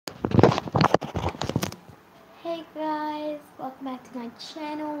Hey guys, welcome back to my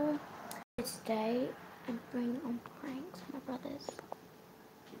channel. Today I'm bringing on pranks for my brothers.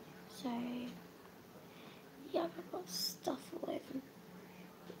 So yeah, I've got stuff all over me.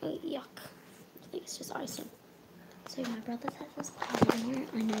 Yuck. I think it's just icing. So my brothers have this pie in here.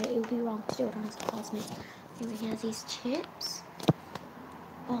 I know it would be wrong to do it on his classmates. Anyway, he has these chips.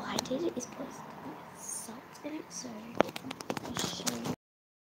 All I did is put salt in it, so I'll show you.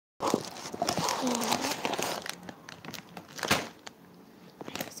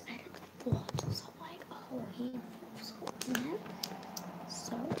 Bottles of like a whole handful of salt in it.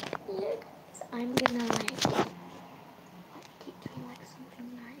 So yeah, guys, I'm gonna keep doing like something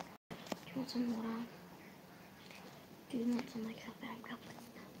like, do you want some water? Do you want some like a bad cup with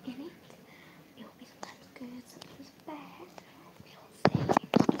stuff in it? It will be sometimes good, sometimes bad. We'll see.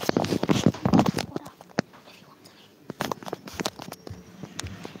 Water, if you want some.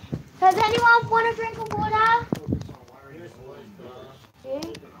 Does anyone want a drink of water?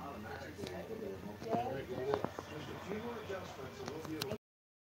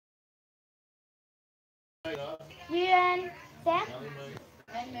 You and Sam?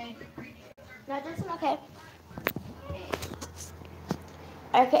 And me. No, this one, okay.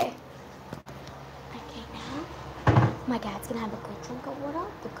 Okay. Okay, now my dad's gonna have a good drink of water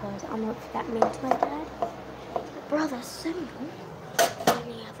because I'm not that mean to my dad. My brother Samuel, on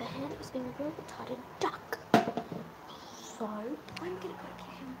the other hand, is being a real retarded duck. So I'm gonna go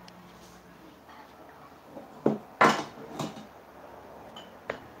get him.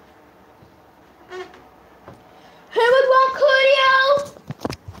 Who would want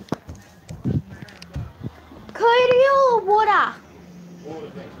cordial or water?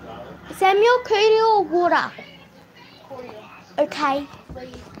 Samuel, cordial or water? Cordial. Okay.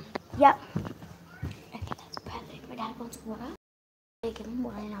 Please. Yep. Okay, that's perfect. My dad wants water. I give him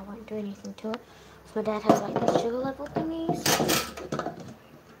water and I won't do anything to it. So my dad has like the sugar level thingies.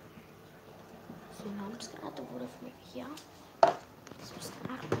 So now I'm just gonna add the water from over here. So I'm just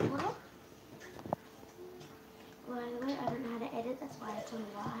gonna add the water. By the way, I don't know how to edit, that's why it's on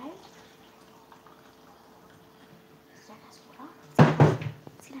live. So that's water.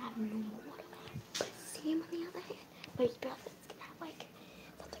 It's gonna have normal water. But Sam on the other hand, but his brother's gonna have like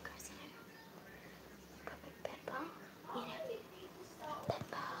something gross in it. Put pepper in it.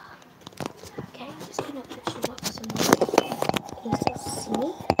 Pepper. Okay, I'm just gonna put some up some more. Can you still see me?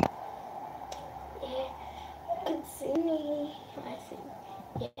 Yeah, you can see me. I think.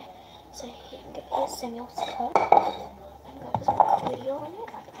 Yeah. So here, I'm gonna put Samuel's cup. I'm gonna put some video on it.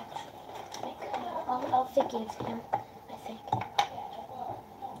 I'll forgive him, I think.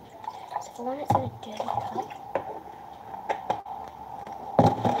 So for one, it's in a dirty cup.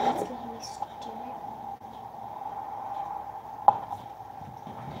 It's gonna be stirring.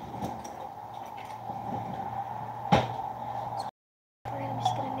 So I'm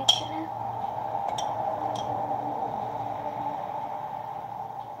just gonna mix it now.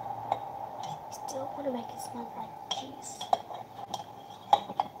 I still want to make it smell like cheese.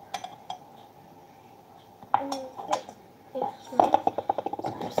 So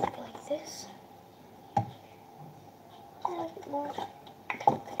I'm just gonna go like this. A little bit more.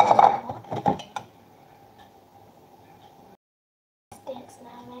 Dance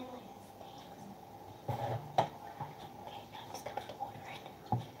now, man. Okay, now I'm just gonna put the water in.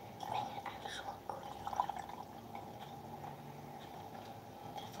 Make it actual good.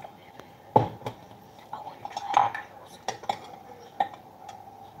 I want to try it.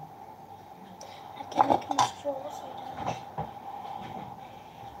 I can make them straws.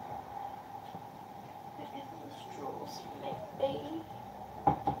 Straws, maybe.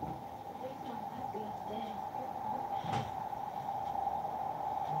 Might be up there.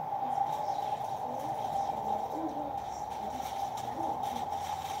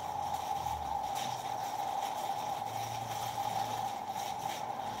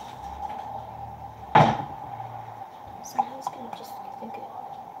 So now it's gonna just think it.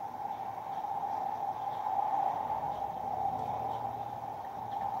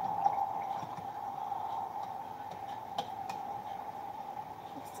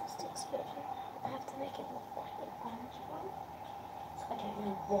 I have to make it look like an orange one. So I don't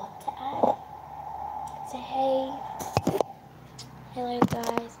know what to add. So hey. Hello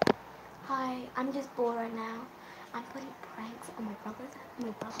guys. Hi, I'm just bored right now. I'm putting pranks on my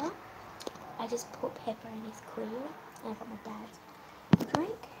brother. I just put pepper in his clear and I got my dad's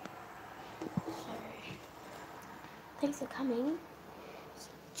drink. So thanks for coming.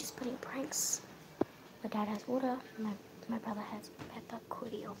 Just putting pranks. My dad has water, my brother has pepper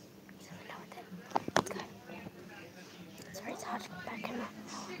cordial. He doesn't know what that is. Let's go. Sorry, it's hard to get back in my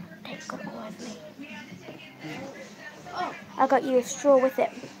Cocoa with me. Oh, I got you a straw with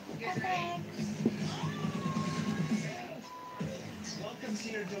it.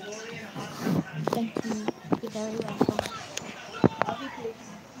 Thank you. You're very welcome.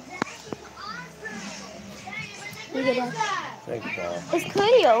 You get it. Thank you, Paul. It's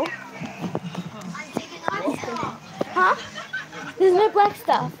cordial. Huh? There's no black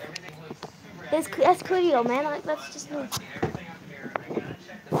stuff. That's cordial, man. Like, that's just me.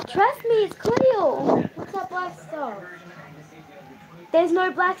 Trust me, it's cordial. What's that black stuff? There's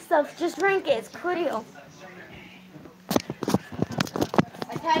no black stuff. Just drink it. It's cordial.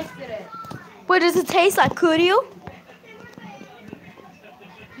 I tasted it. What does it taste like? Cordial?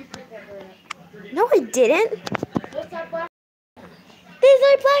 You put pepper in it. No, I didn't. What's that black? There's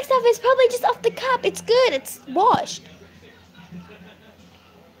no black stuff. It's probably just off the cup. It's good. It's washed.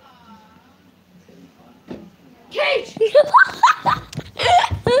 Cage!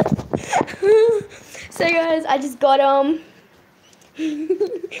 So guys, I just got do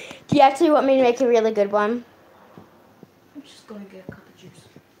you actually want me to make a really good one? I'm just gonna get a cup of juice.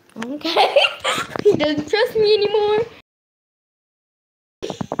 Okay. He doesn't trust me anymore.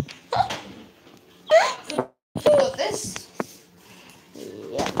 You got this?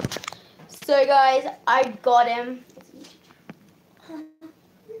 Yeah. So guys, I got him.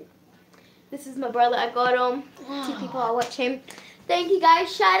 This is my brother. I got him. 2 people are watching. Thank you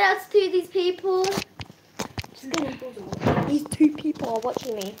guys. Shout outs to these people. These 2 people are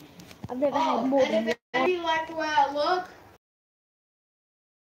watching me. I've never had more than and if you like the way I look.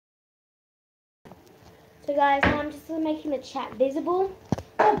 So guys, now I'm just making the chat visible.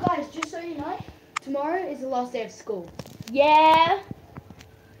 Oh guys, just so you know, tomorrow is the last day of school. Yeah.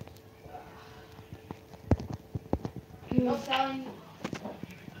 Not telling you.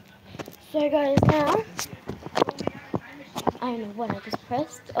 So guys, now I don't know what I just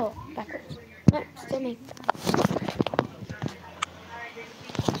pressed. Oh, backwards. No, still me.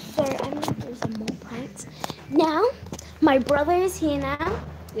 So I'm gonna do some more pranks. Now, my brother is here now.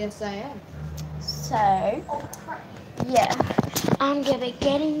 Yes, I am. So, yeah, I'm gonna be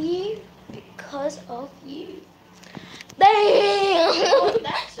getting you because of you. Bam!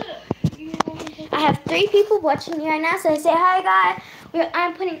 That's it. I have 3 people watching me right now, so say hi, guys.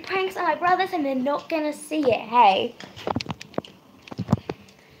 I'm putting pranks on my brothers, and they're not gonna see it. Hey,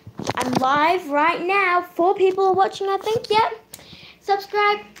 I'm live right now. 4 people are watching, I think. Yep.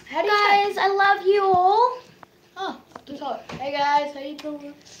 Subscribe, How do you guys. I love you all. Oh, the top. Hey guys, how you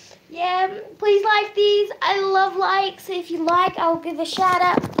doing? Yeah, please like these. I love likes. If you like, I'll give a shout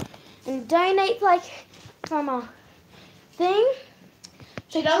out and donate like from a thing.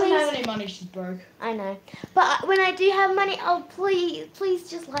 She doesn't have any money, she's broke. I know. But when I do have money, I'll please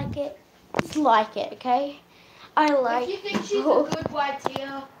just like it. Just like it, okay? I like If you think she's a good white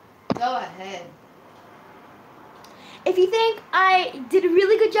Tia, go ahead. If you think I did a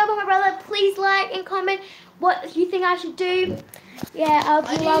really good job on my brother, please like and comment what you think I should do. Yeah, I'll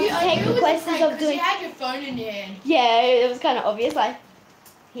love to take requests of doing. You had your phone in your hand. Yeah, it was kind of obvious. Like,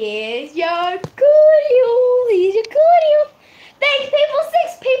 here's your cordial. Here's your cordial. Thanks, people.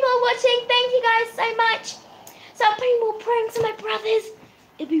 6 people are watching. Thank you guys so much. So I'm putting more pranks on my brothers.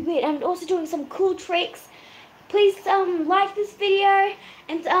 It'd be weird. I'm also doing some cool tricks. Please like this video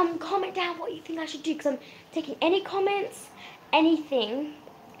and comment down what you think I should do, because I'm taking any comments, anything.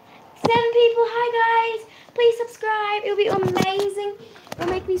 7 people. Hi guys. Please subscribe. It'll be amazing. It'll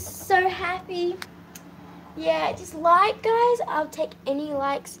make me so happy. Yeah, just like, guys. I'll take any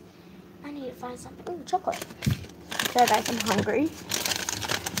likes. I need to find something. Ooh, chocolate. So guys, I'm hungry.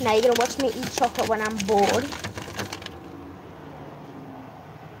 Now you're gonna watch me eat chocolate when I'm bored.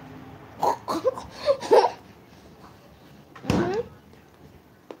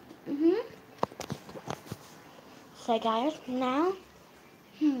 So guys, now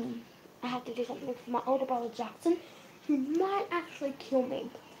I have to do something for my older brother Jackson, who might actually kill me.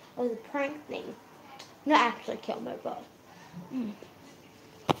 It was a prank thing. Not actually kill me, but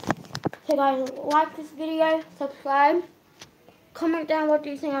so guys, like this video, subscribe, comment down what do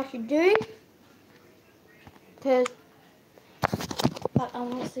you think I should do, but I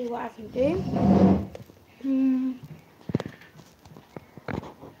want to see what I can do.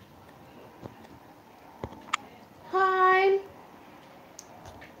 Hi.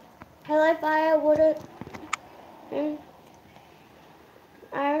 Hello, fire, water. I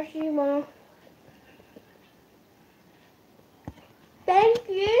actually want to. Thank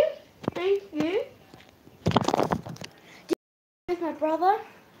you. Thank you. With my brother,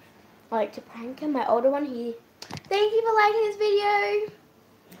 I like to prank him. My older one, he. Thank you for liking this video.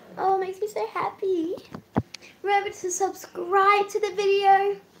 Oh, it makes me so happy. Remember to subscribe to the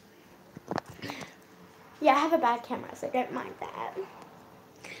video. Yeah, I have a bad camera, so don't mind that.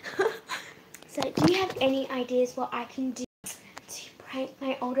 So, do you have any ideas what I can do to prank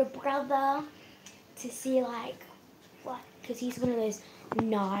my older brother? To see, like, what? Because he's one of those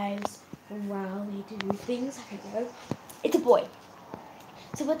knives, rally do things. I don't know. It's a boy.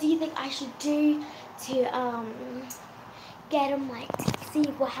 So, what do you think I should do to get him, like, to see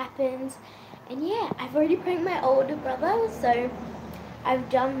what happens? And yeah, I've already pranked my older brother, so I've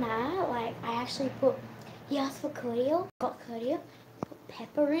done that. Like, I actually he asked for cordial, got cordial, put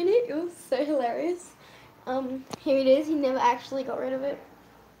pepper in it. It was so hilarious. Here it is. He never actually got rid of it.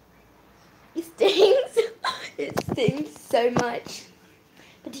 It stings. It stings so much.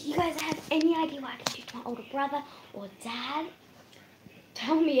 But do you guys have any idea what I can do to my older brother or dad?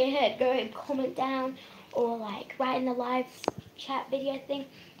 Tell me ahead. Go ahead, comment down, or like write in the live chat video thing,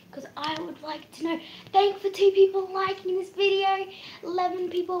 because I would like to know. Thanks for 2 people liking this video, 11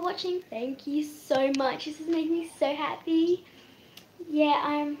 people watching. Thank you so much. This has made me so happy.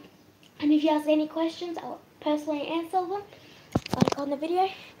 Yeah, and if you ask any questions, I'll personally answer them like on the video.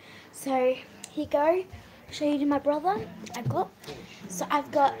 So here you go. Show you to my brother.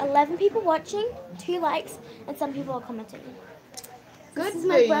 I've got 11 people watching, 2 likes, and some people are commenting. This is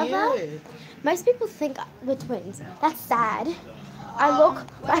my brother. Most people think we're twins. That's sad. I look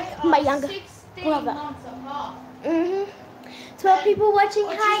like my younger brother. 12 people watching.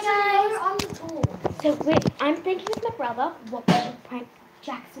 Hi guys. So I'm thinking with my brother what we should prank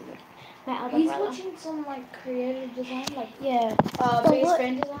Jackson with. My other brother. He's watching some like creative design, like face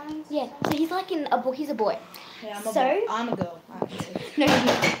friend designs. Yeah. So he's like he's a boy. Yeah, I'm a girl. No, he's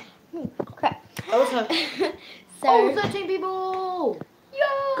not. Crap. Also. So 13 people.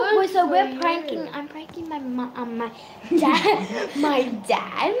 Yo! So we're pranking. I'm pranking my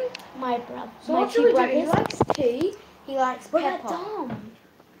dad, my brother, so my what should we 2 brothers. do? He likes tea. He likes pepper. What about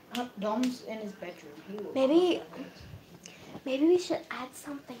Dom? Dom's in his bedroom. Maybe we should add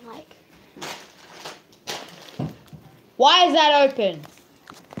something like. Why is that open?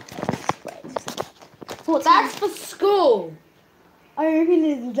 That's for school. I reckon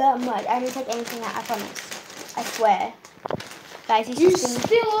it's that much. I didn't take anything out. I promise. I swear. Guys, you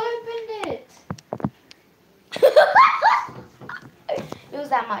still opened it. It was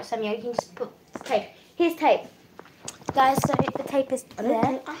that much, Samuel. You can just put tape. Here's tape. Guys, so the tape is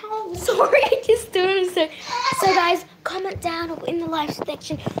there. Sorry, I just threw it. So guys, comment down in the live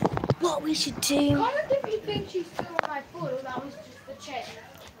section what we should do. Comment if you think she's still on my foot or that was just the chair.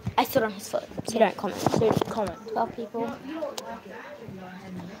 I stood on his foot, so don't comment. So just comment. 12 people. No, you don't like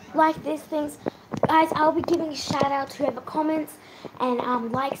it. Like these things. Guys, I'll be giving a shout out to whoever comments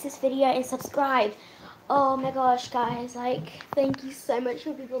and likes this video and subscribe. Oh my gosh, guys, like, thank you so much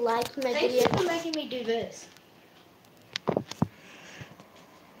for people liking my video. Thank you for making me do this.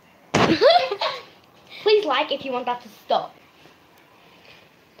 Please like if you want that to stop.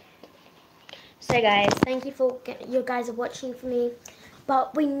 So guys, thank you for you guys are watching for me.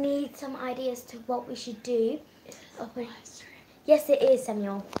 But we need some ideas to what we should do. Yes, it is,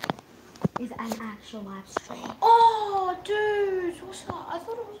 Samuel. It's an actual live stream. Oh, dude, what's that? I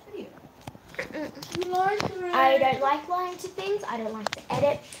thought it was video. I don't like lying to things. I don't like to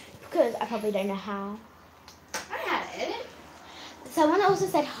edit because I probably don't know how. I know how to edit. Someone also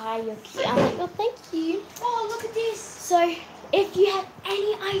said hi, you're cute. I'm like, oh, thank you. Oh, look at this. So, if you have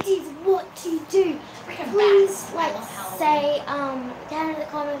any ideas what to do, please like say down in the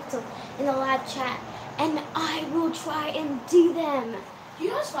comments or in the live chat, and I will try and do them. You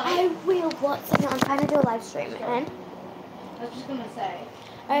know what's funny? I will. What? So I'm trying to do a live stream, man. I was just gonna say.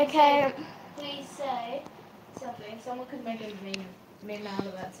 Okay. Please say something. Someone could make a meme out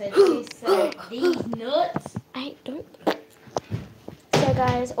of that. Say, please say these nuts. I don't. So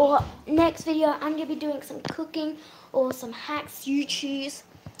guys, or next video I'm gonna be doing some cooking or some hacks you choose.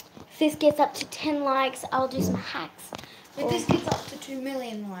 If this gets up to 10 likes, I'll do some hacks. If this gets up to 2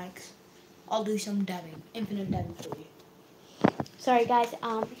 million likes, I'll do some dabbing, infinite dabbing for you. Sorry guys,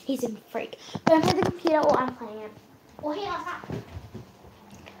 he's a freak. Don't play the computer or I'm playing it. Or he does that.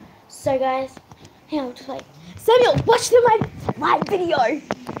 So guys, here I'll just like Samuel, watch my live video.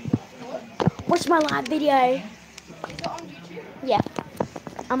 What? Watch my live video. Is it on YouTube? Yeah,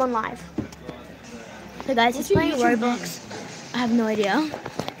 I'm on live. So guys, he's playing Roblox. I have no idea.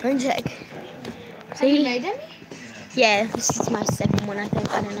 Go and check. Have you made any? Yeah, this is my 2nd one, I think.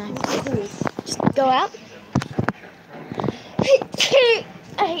 I don't know. Just go out.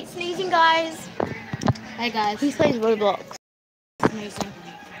 I hate sneezing, guys. Hey guys. He plays Roblox. Amazing.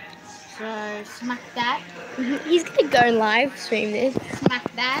 So smack that. He's gonna go and live stream this.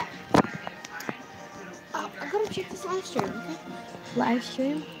 Smack that. Oh, I gotta check this live stream. Okay. Live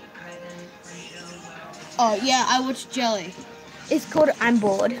stream? Oh yeah, I watched Jelly. It's called I'm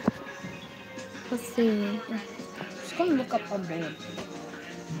Bored. Let's see. Just gonna look up on board.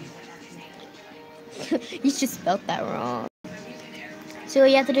 You just spelled that wrong. So all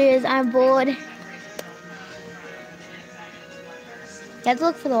you have to do is I'm bored. You have to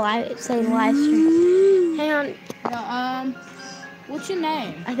look for the live, say live stream. Hang on. Yeah, what's your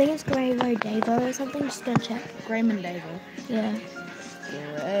name? I think it's Graymo Davo or something. Just gonna check. Grayman Davo. Yeah.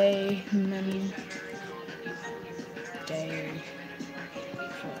 Grayman Davo.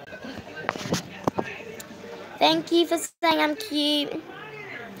 Thank you for saying I'm cute.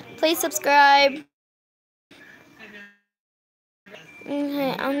 Please subscribe.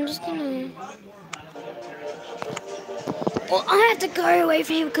 Okay, I'm just gonna. Well, I have to go away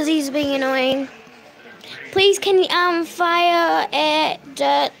from him because he's being annoying. Please, can you fire, air,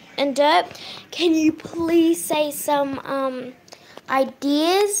 dirt, and dirt? Can you please say some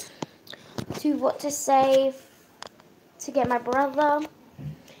ideas to what to say to get my brother?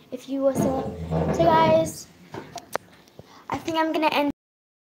 If you were so guys, I think I'm gonna end.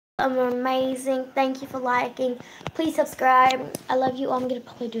 Amazing. Thank you for liking. Please subscribe. I love you all. I'm gonna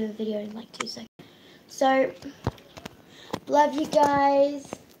probably do a video in like 2 seconds. So, love you guys.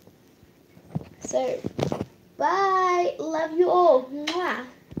 So, bye. Love you all. Mwah. I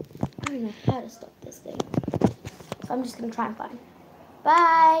don't know how to stop this thing. So I'm just gonna try and find.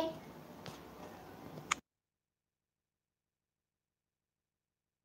 Bye.